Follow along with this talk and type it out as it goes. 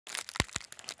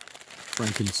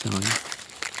Frankenstein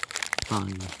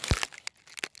by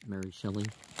Mary Shelley.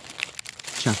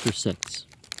 Chapter 6.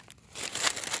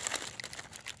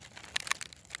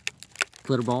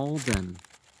 Flitterball then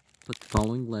put the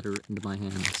following letter into my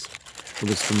hands. It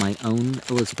was from my own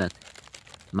Elizabeth.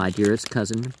 My dearest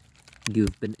cousin,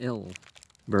 you've been ill,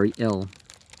 very ill,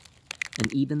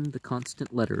 and even the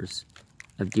constant letters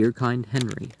of dear kind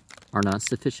Henry are not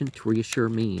sufficient to reassure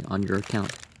me on your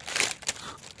account.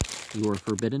 You are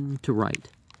forbidden to write,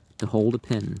 to hold a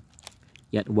pen,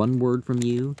 yet one word from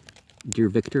you, dear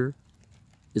Victor,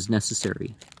 is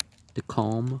necessary to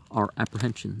calm our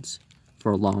apprehensions.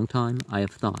 For a long time I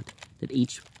have thought that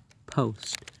each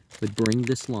post would bring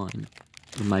this line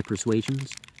in my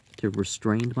persuasions to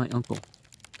restrain my uncle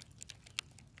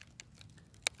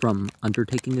from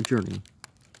undertaking a journey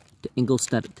to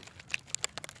Ingolstadt.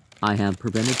 I have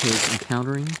prevented his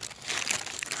encountering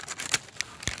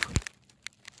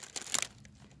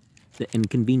the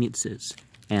inconveniences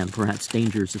and perhaps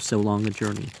dangers of so long a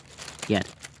journey. Yet,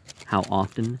 how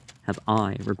often have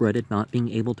I regretted not being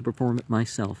able to perform it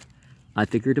myself. I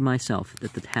figure to myself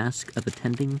that the task of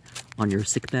attending on your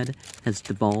sickbed has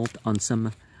devolved on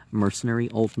some mercenary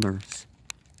old nurse,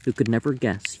 who could never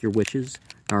guess your wishes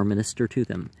nor minister to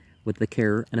them with the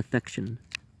care and affection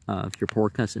of your poor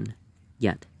cousin.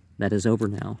 Yet, that is over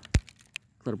now.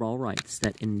 Flitterball writes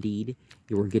that indeed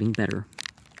you are getting better.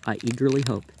 I eagerly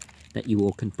hope that you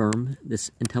will confirm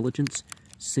this intelligence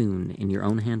soon in your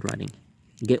own handwriting.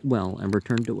 Get well and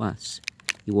return to us.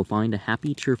 You will find a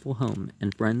happy, cheerful home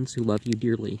and friends who love you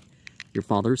dearly. Your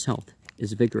father's health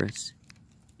is vigorous,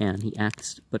 and he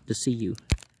asks but to see you,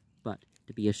 but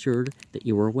to be assured that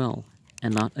you are well,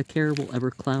 and not a care will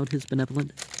ever cloud his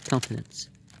benevolent countenance.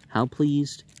 How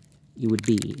pleased you would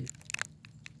be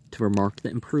to remark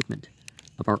the improvement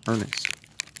of our Ernest.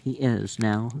 He is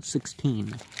now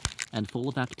 16, and full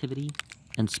of activity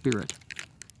and spirit.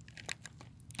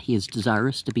 He is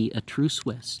desirous to be a true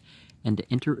Swiss and to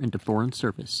enter into foreign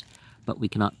service, but we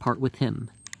cannot part with him,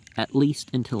 at least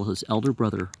until his elder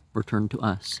brother return to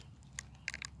us.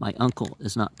 My uncle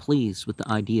is not pleased with the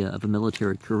idea of a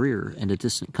military career in a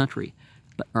distant country,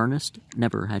 but Ernest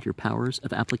never had your powers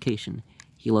of application.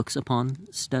 He looks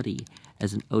upon study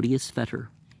as an odious fetter.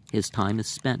 His time is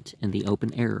spent in the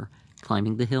open air,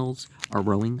 climbing the hills or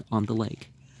rowing on the lake.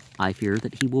 I fear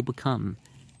that he will become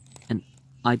an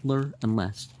idler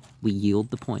unless we yield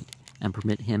the point and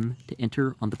permit him to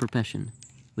enter on the profession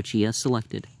which he has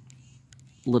selected.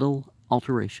 Little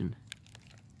alteration,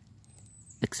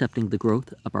 excepting the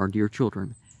growth of our dear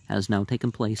children, has now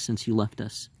taken place since you left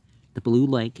us. The blue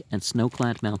lake and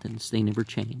snow-clad mountains, they never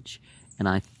change, and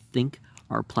I think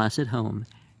our placid home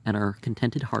and our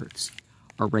contented hearts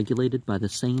are regulated by the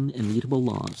same immutable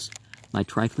laws. My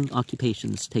trifling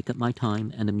occupations take up my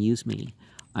time and amuse me.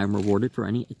 I am rewarded for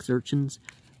any exertions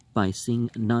by seeing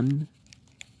none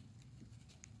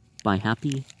by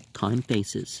happy, kind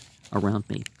faces around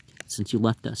me. Since you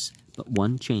left us, but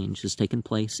one change has taken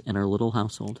place in our little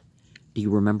household. Do you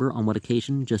remember on what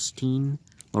occasion Justine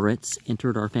Moritz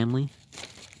entered our family?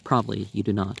 Probably you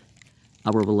do not.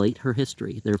 I will relate her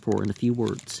history, therefore, in a few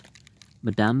words.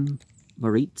 Madame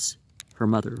Moritz, her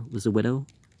mother, was a widow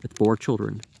with 4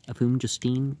 children, of whom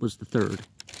Justine was the third.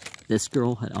 This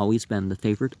girl had always been the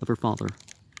favorite of her father,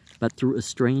 but through a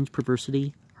strange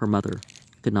perversity, her mother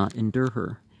could not endure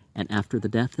her, and after the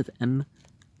death of M.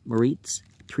 Moritz,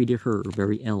 treated her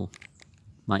very ill.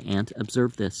 My aunt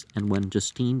observed this, and when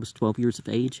Justine was 12 years of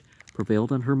age,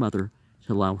 prevailed on her mother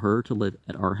to allow her to live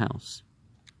at our house.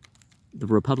 The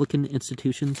republican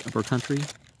institutions of our country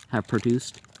have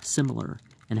produced similar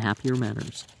and happier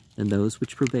manners than those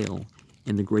which prevail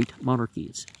in the great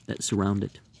monarchies that surround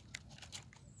it.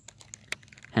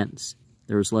 Hence,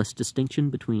 there is less distinction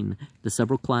between the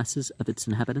several classes of its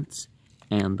inhabitants,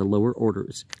 and the lower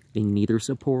orders, being neither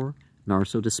so poor nor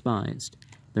so despised.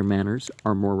 Their manners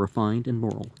are more refined and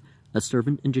moral. A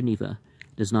servant in Geneva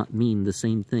does not mean the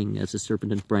same thing as a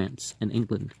servant in France and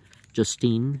England.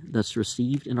 Justine, thus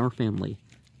received in our family,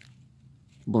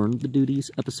 learned the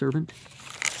duties of a servant,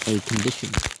 a condition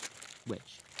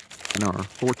which, in our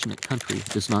fortunate country,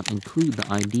 does not include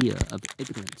the idea of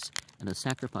ignorance and a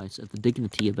sacrifice of the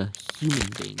dignity of a human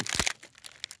being.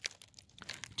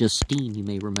 Justine, you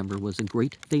may remember, was a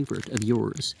great favorite of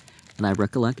yours, and I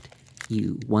recollect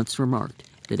you once remarked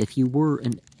that if you were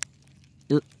in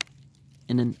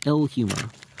an ill humor,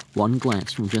 one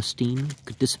glance from Justine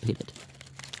could dissipate it,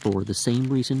 for the same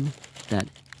reason that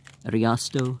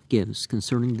Ariosto gives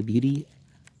concerning the beauty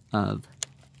of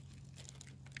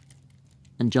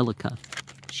Angelica.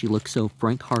 She looked so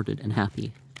frank-hearted and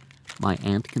happy. My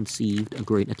aunt conceived a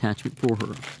great attachment for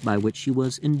her, by which she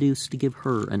was induced to give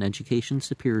her an education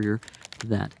superior to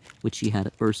that which she had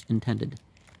at first intended.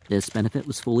 This benefit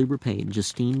was fully repaid.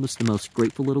 Justine was the most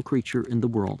grateful little creature in the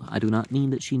world. I do not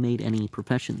mean that she made any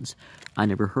professions. I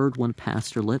never heard one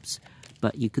pass her lips,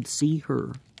 but you could see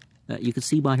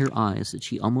by her eyes that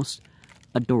she almost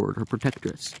adored her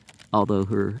protectress, although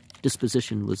her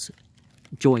disposition was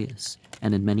joyous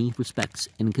and in many respects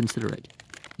inconsiderate.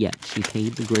 Yet she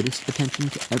paid the greatest attention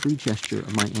to every gesture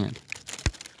of my aunt.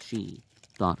 She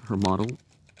thought her model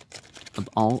of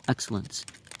all excellence,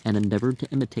 and endeavored to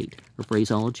imitate her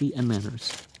phraseology and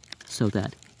manners, so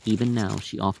that even now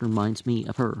she often reminds me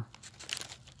of her.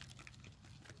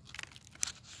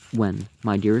 When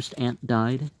my dearest aunt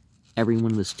died,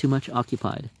 everyone was too much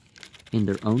occupied in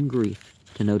their own grief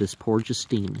to notice poor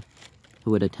Justine,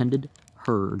 who had attended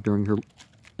her during her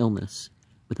illness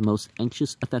with the most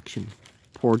anxious affection.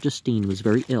 Poor Justine was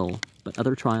very ill, but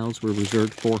other trials were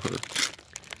reserved for her.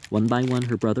 One by one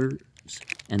her brothers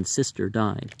and sister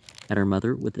died, and her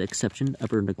mother, with the exception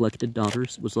of her neglected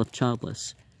daughters, was left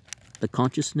childless. The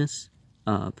consciousness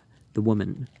of the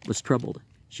woman was troubled.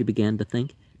 She began to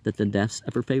think that the deaths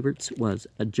of her favorites was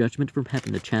a judgment from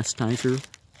heaven to chastise her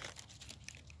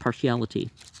partiality.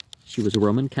 She was a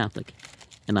Roman Catholic,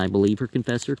 and I believe her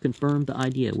confessor confirmed the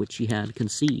idea which she had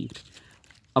conceived.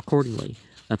 Accordingly,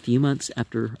 a few months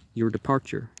after your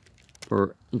departure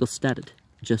for Ingolstadt,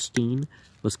 Justine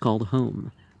was called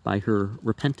home by her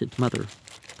repentant mother.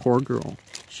 Poor girl,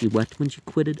 she wept when she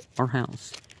quitted our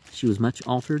house. She was much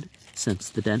altered since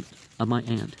the death of my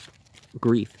aunt.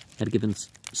 Grief had given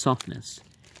softness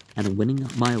and a winning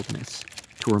mildness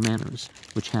to her manners,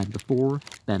 which had before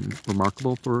been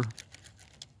remarkable for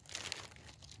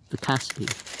vivacity.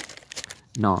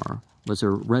 Nor was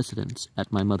her residence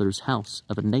at my mother's house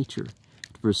of a nature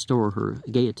to restore her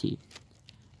gaiety.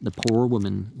 The poor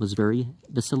woman was very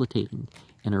vacillating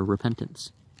in her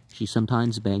repentance. She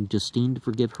sometimes begged Justine to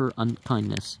forgive her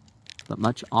unkindness, but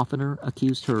much oftener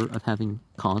accused her of having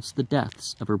caused the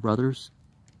deaths of her brothers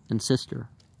and sister.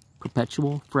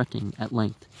 Perpetual fretting at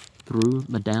length threw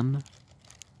Madame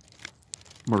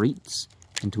Moritz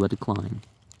into a decline,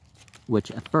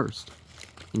 which at first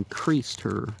increased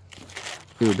her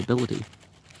irritability.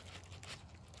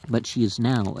 But she is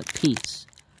now at peace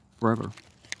forever.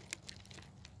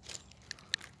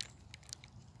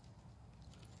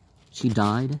 She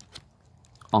died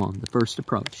on the first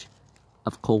approach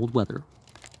of cold weather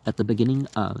at the beginning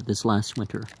of this last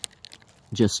winter.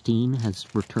 Justine has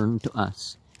returned to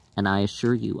us, and I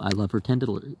assure you I love her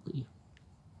tenderly.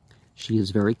 She is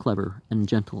very clever and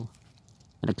gentle,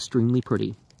 and extremely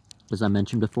pretty, as I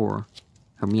mentioned before.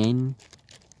 Her mien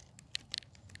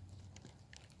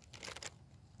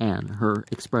and her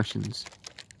expressions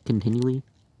continually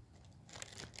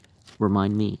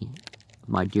remind me of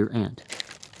my dear aunt.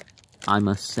 I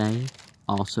must say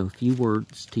also a few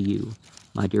words to you,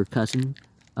 my dear cousin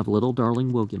of little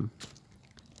darling William.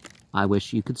 I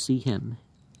wish you could see him.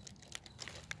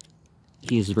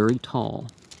 He is very tall,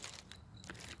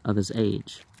 of his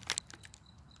age,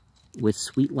 with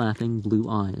sweet laughing blue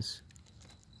eyes,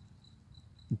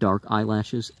 dark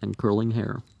eyelashes, and curling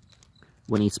hair.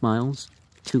 When he smiles,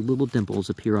 2 little dimples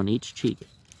appear on each cheek,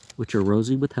 which are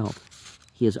rosy with health.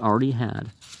 He has already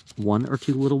had 1 or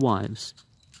 2 little wives,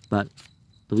 but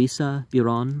Louisa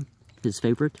Biron, his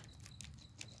favorite,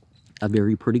 a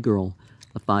very pretty girl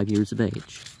of 5 years of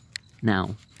age.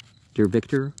 Now, dear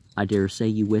Victor, I dare say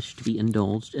you wish to be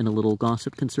indulged in a little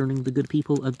gossip concerning the good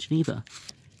people of Geneva.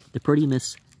 The pretty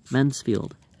Miss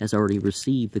Mansfield has already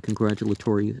received the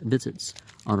congratulatory visits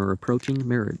on her approaching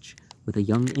marriage with a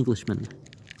young Englishman,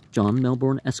 John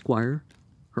Melbourne, Esquire.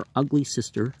 Her ugly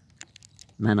sister,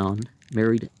 Manon,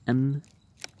 married M.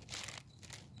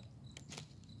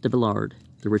 de Villard,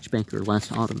 the rich banker,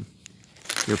 last autumn.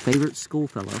 Your favorite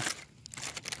schoolfellow,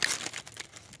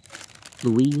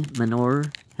 Louis Manor,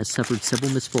 has suffered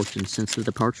several misfortunes since the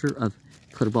departure of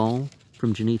Clerval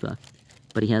from Geneva,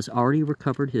 but he has already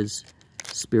recovered his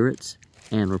spirits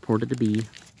and reported to be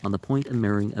on the point of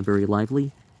marrying a very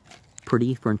lively,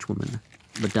 pretty Frenchwoman,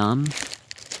 Madame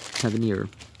Tavernier.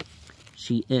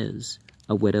 She is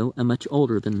a widow and much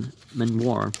older than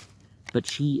Manoir, but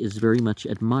she is very much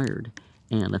admired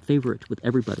and a favorite with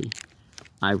everybody.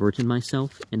 I written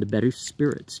myself into better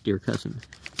spirits, dear cousin,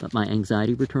 but my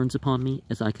anxiety returns upon me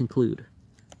as I conclude.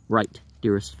 Write,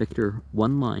 dearest Victor,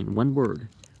 1 line, 1 word,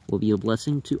 will be a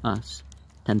blessing to us.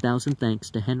 10,000 thanks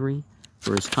to Henry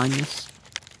for his kindness,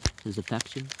 his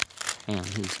affection, and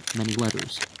his many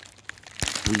letters.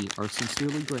 We are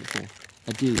sincerely grateful.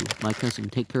 Adieu, my cousin,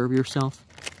 take care of yourself,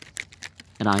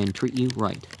 and I entreat you,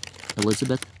 write.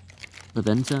 Elizabeth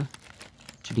Lavenza,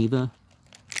 Geneva,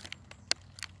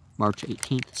 March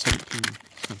 18th, 17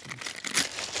 something.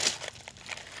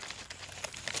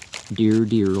 Dear,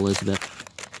 dear Elizabeth,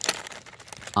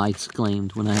 I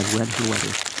exclaimed when I had read her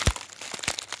letter.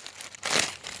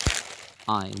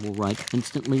 I will write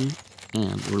instantly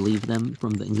and relieve them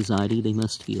from the anxiety they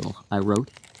must feel. I wrote,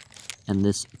 and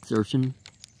this exertion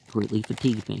greatly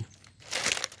fatigued me.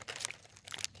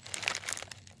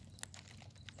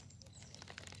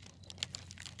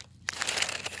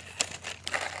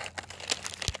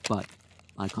 But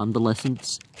my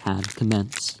convalescence had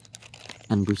commenced,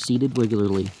 and proceeded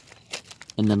regularly.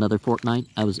 In another fortnight,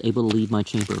 I was able to leave my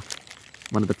chamber.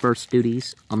 One of the first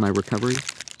duties on my recovery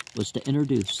was to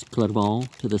introduce Clerval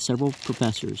to the several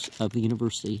professors of the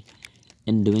university.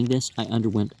 In doing this, I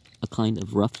underwent a kind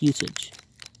of rough usage,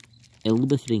 ill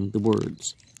befitting the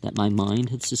words that my mind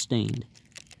had sustained.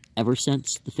 Ever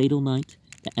since the fatal night,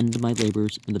 the end of my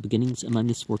labors, and the beginnings of my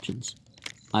misfortunes,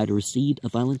 I had received a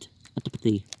violent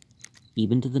antipathy,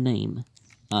 even to the name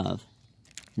of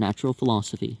natural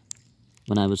philosophy,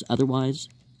 when I was otherwise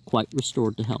quite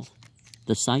restored to health.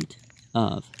 The sight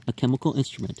of a chemical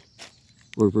instrument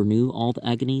would renew all the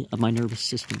agony of my nervous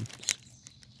symptoms.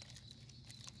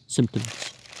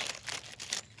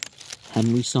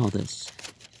 Henry saw this,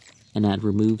 and had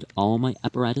removed all my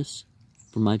apparatus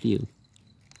from my view,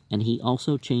 and he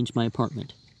also changed my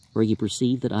apartment, where he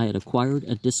perceived that I had acquired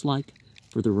a dislike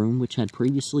for the room which had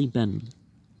previously been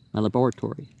my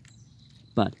laboratory.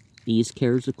 But these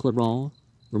cares of Clerval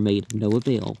were made of no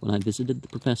avail when I visited the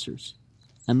professors.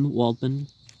 M. Waldman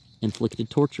inflicted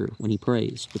torture when he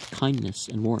praised, with kindness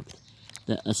and warmth,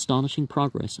 the astonishing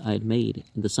progress I had made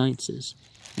in the sciences.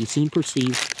 He soon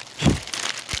perceived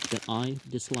that I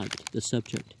disliked the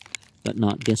subject, but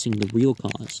not guessing the real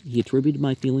cause, he attributed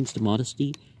my feelings to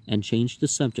modesty, and changed the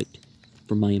subject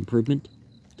from my improvement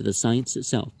to the science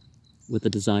itself, with a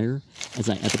desire, as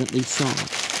I evidently saw,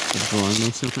 of drawing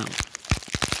myself out.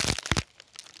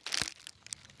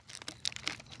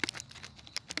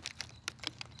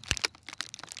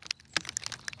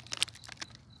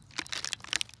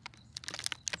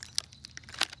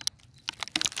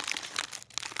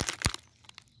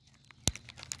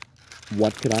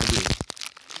 What could I do?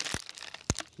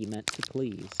 He meant to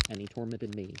please, and he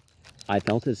tormented me. I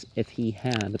felt as if he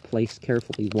had placed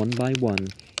carefully, one by one,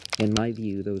 in my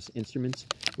view, those instruments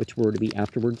which were to be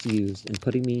afterwards used in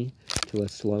putting me to a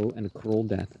slow and cruel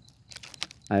death.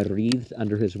 I writhed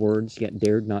under his words, yet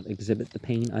dared not exhibit the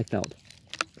pain I felt.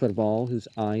 Clerval, whose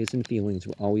eyes and feelings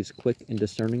were always quick in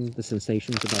discerning the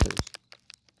sensations of others,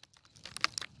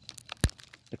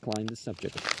 declined the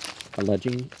subject,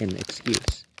 alleging in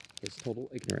excuse his total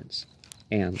ignorance,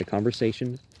 and the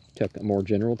conversation took a more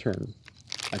general turn.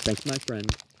 I thanked my friend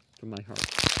from my heart,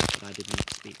 but I did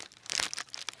not speak.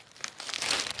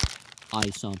 I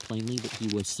saw plainly that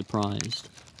he was surprised,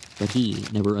 but he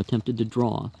never attempted to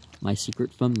draw my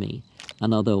secret from me,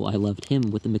 and although I loved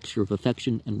him with a mixture of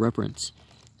affection and reverence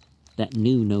that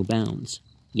knew no bounds,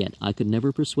 yet I could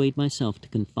never persuade myself to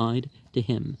confide to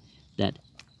him that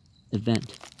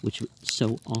event which was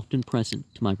so often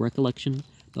present to my recollection,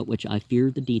 but which I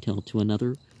feared the detail to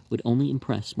another would only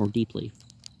impress more deeply.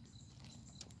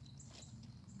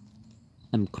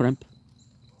 M. Krempe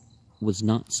was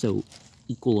not so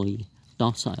equally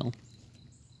docile,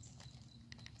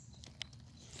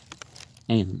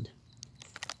 and,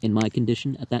 in my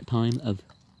condition at that time of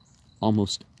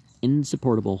almost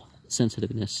insupportable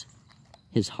sensitiveness,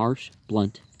 his harsh,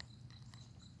 blunt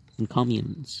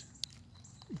encomiums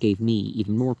gave me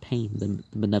even more pain than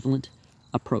the benevolent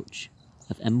approach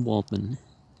of M. Waldman.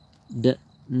 The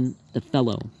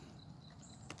fellow,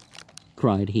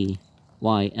 cried he.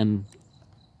 Why, M.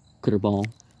 Clerval,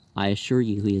 I assure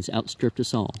you he has outstripped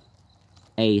us all.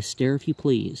 Stare if you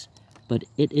please, but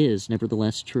it is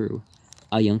nevertheless true.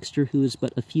 A youngster who is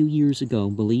but a few years ago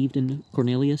believed in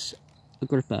Cornelius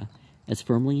Agrippa as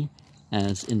firmly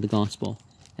as in the gospel,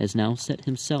 has now set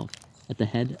himself at the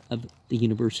head of the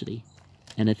university,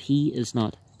 and if he is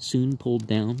not soon pulled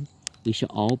down, we shall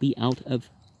all be out of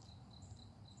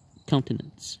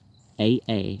countenance.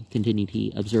 Continued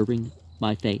he, observing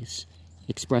my face,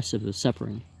 expressive of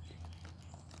suffering.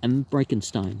 M.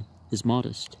 Frankenstein is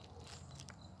modest,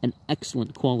 an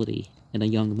excellent quality in a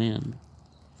young man.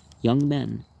 Young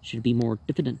men should be more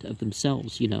diffident of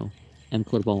themselves, you know, M.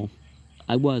 Clerval.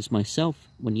 I was myself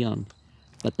when young,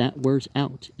 but that wears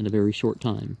out in a very short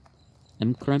time.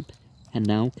 M. Krempe had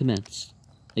now commenced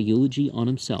a eulogy on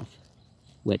himself,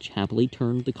 which happily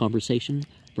turned the conversation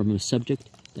from a subject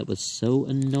that was so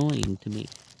annoying to me.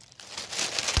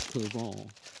 Clerval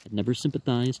had never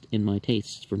sympathized in my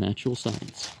tastes for natural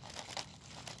science.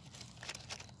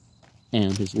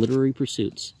 and his literary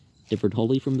pursuits differed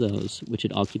wholly from those which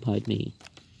had occupied me.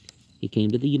 He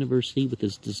came to the university with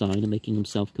his design of making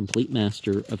himself complete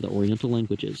master of the Oriental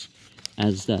languages,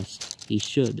 as thus he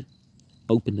should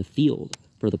open the field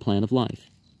for the plan of life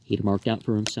he had marked out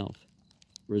for himself.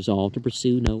 Resolved to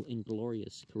pursue no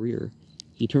inglorious career,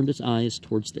 he turned his eyes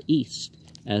towards the east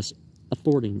as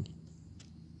affording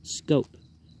scope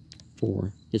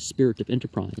for his spirit of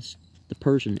enterprise. The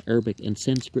Persian, Arabic, and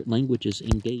Sanskrit languages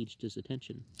engaged his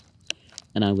attention,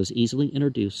 and I was easily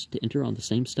introduced to enter on the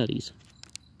same studies.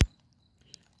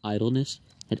 Idleness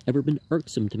had ever been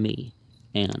irksome to me,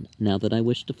 and now that I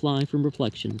wished to fly from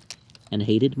reflection and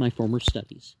hated my former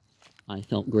studies, I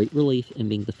felt great relief in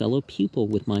being the fellow pupil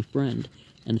with my friend,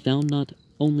 and found not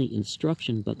only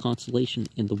instruction but consolation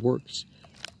in the works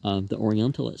of the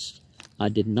Orientalists. I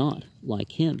did not,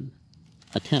 like him,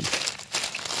 attempt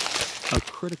a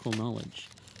critical knowledge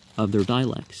of their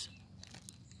dialects,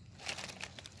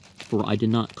 for I did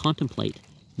not contemplate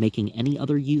making any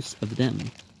other use of them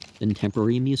than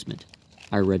temporary amusement.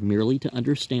 I read merely to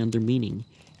understand their meaning,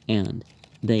 and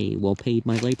they well paid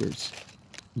my labors.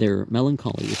 Their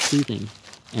melancholy was soothing,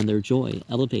 and their joy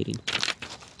elevating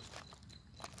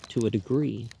to a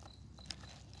degree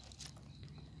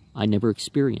I never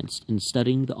experienced in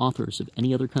studying the authors of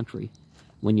any other country.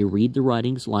 When you read the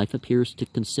writings, life appears to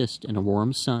consist in a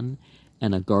warm sun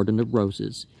and a garden of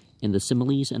roses, in the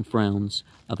similes and frowns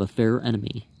of a fair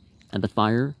enemy, and the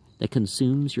fire that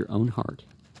consumes your own heart.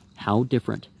 How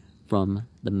different from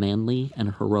the manly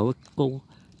and heroical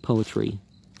poetry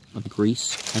of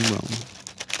Greece and Rome.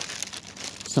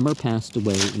 Summer passed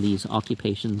away in these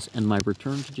occupations, and my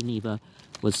return to Geneva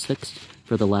was fixed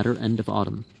for the latter end of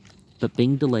autumn. But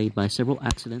being delayed by several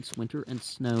accidents, winter and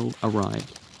snow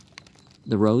arrived.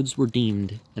 The roads were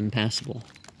deemed impassable,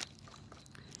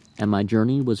 and my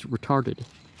journey was retarded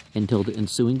until the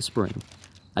ensuing spring.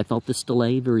 I felt this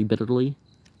delay very bitterly,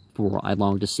 for I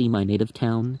longed to see my native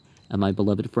town and my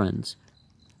beloved friends.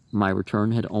 My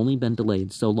return had only been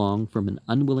delayed so long from an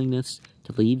unwillingness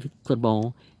to leave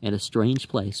Clerval in a strange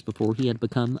place before he had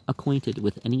become acquainted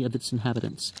with any of its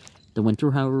inhabitants. The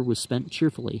winter, however, was spent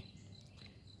cheerfully,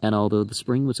 and although the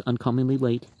spring was uncommonly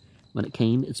late, when it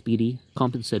came, its beauty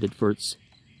compensated for its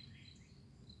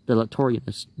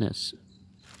dilatoriness.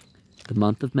 The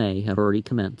month of May had already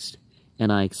commenced,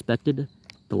 and I expected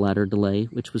the latter delay,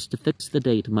 which was to fix the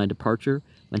date of my departure,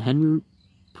 when Henry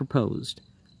proposed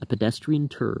a pedestrian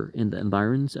tour in the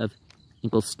environs of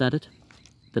Ingolstadt,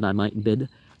 that I might bid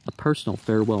a personal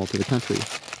farewell to the country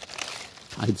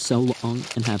I had so long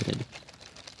inhabited.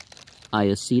 I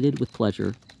acceded with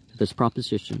pleasure to this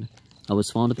proposition. I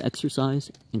was fond of exercise,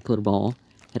 and Clerval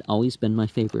had always been my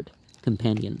favorite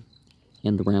companion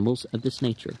in the rambles of this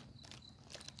nature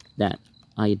that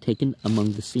I had taken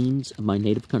among the scenes of my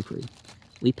native country.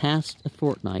 We passed a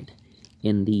fortnight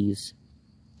in these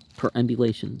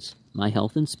perambulations. My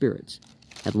health and spirits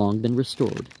had long been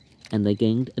restored, and they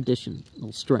gained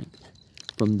additional strength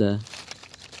from the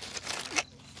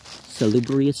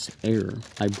salubrious air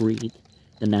I breathed.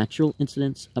 The natural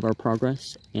incidents of our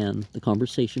progress and the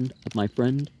conversation of my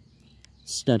friend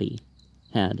study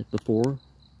had before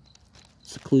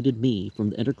secluded me from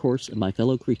the intercourse of my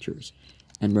fellow creatures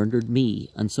and rendered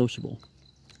me unsociable.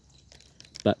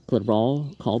 But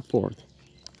Clerval called forth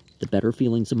the better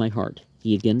feelings of my heart.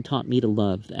 He again taught me to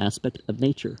love the aspect of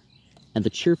nature and the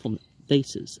cheerful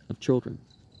faces of children.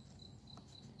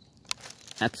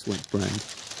 Excellent friend,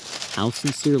 how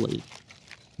sincerely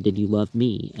did you love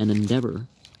me and endeavor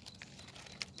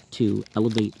to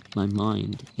elevate my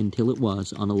mind until it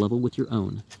was on a level with your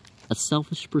own. A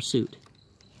selfish pursuit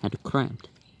had cramped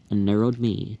and narrowed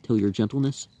me till your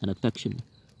gentleness and affection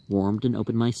warmed and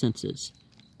opened my senses.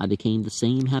 I became the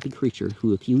same happy creature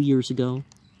who a few years ago,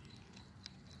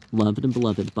 loved and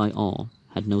beloved by all,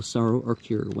 had no sorrow or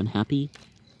cure, when happy,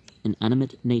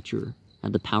 inanimate nature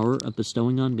had the power of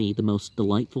bestowing on me the most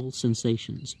delightful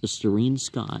sensations. A serene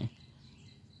sky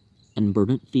and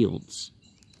verdant fields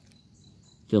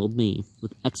filled me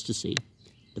with ecstasy.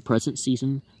 The present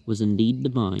season was indeed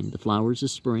divine. The flowers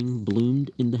of spring bloomed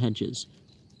in the hedges,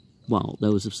 while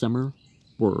those of summer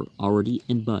were already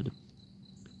in bud.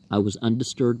 I was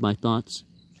undisturbed by thoughts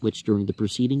which during the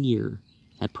preceding year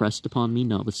had pressed upon me,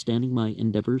 notwithstanding my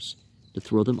endeavors to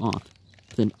throw them off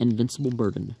with an invincible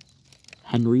burden.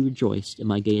 Henry rejoiced in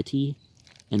my gaiety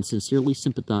and sincerely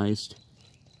sympathized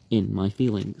in my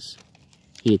feelings.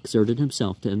 He exerted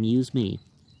himself to amuse me,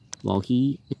 while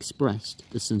he expressed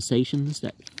the sensations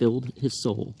that filled his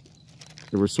soul.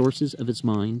 The resources of his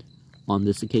mind on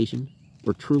this occasion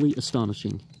were truly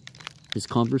astonishing. His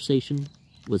conversation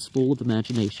was full of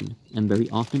imagination, and very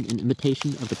often in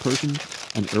imitation of the Persian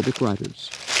and Arabic writers.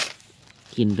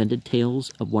 He invented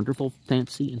tales of wonderful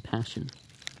fancy and passion.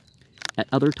 At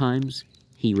other times,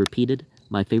 he repeated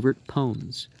my favorite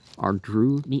poems, or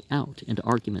drew me out into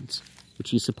arguments, which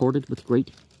he supported with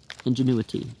great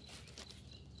ingenuity.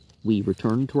 We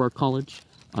returned to our college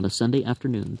on a Sunday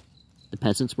afternoon. The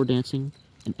peasants were dancing,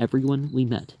 and everyone we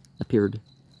met appeared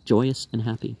joyous and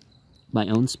happy. My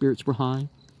own spirits were high,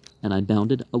 and I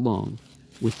bounded along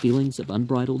with feelings of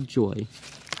unbridled joy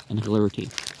and hilarity.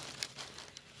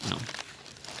 Now,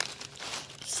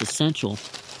 it's essential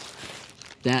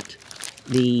that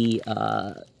the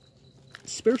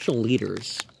spiritual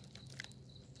leaders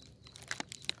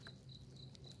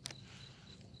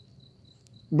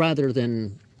rather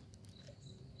than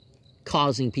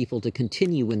causing people to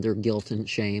continue in their guilt and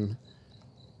shame,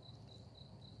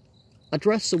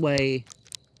 address a way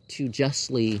to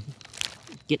justly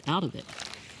get out of it,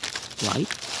 right?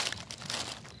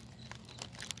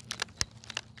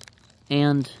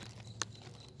 And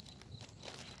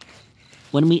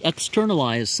when we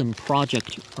externalize some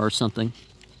project or something,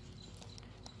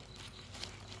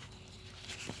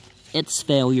 its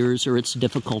failures or its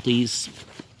difficulties,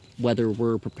 whether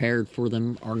we're prepared for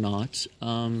them or not,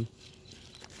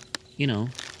 you know,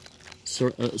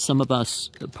 some of us,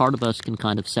 part of us can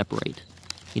kind of separate.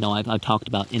 You know, I've talked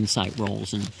about insight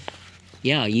roles, and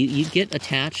yeah, you get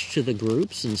attached to the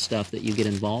groups and stuff that you get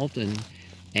involved in,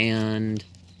 and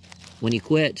when you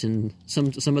quit, and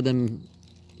some of them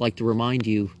like to remind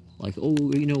you, like, oh,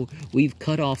 you know, we've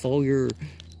cut off all your...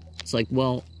 It's like,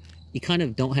 well, you kind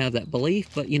of don't have that belief,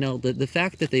 but, you know, the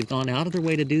fact that they've gone out of their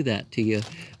way to do that to you,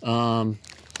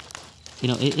 you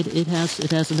know, it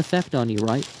has an effect on you,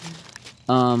 right?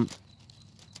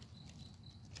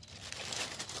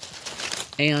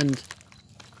 And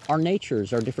our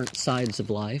natures, our different sides of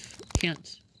life,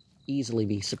 can't easily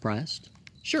be suppressed.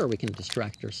 Sure, we can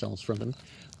distract ourselves from them.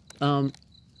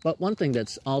 But one thing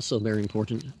that's also very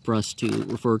important for us to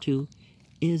refer to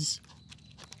is,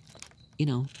 you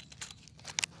know,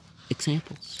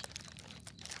 examples.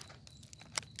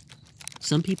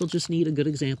 Some people just need a good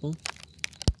example,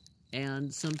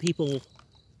 and some people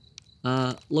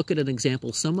look at an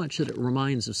example so much that it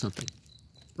reminds of something,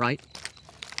 right?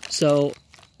 So,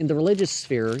 in the religious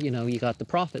sphere, you know, you got the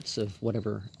prophets of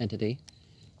whatever entity,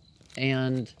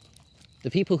 and the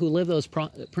people who live those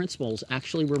principles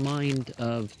actually remind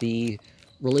of the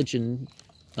religion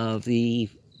of the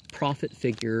prophet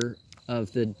figure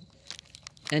of the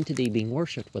entity being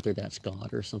worshipped, whether that's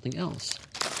God or something else.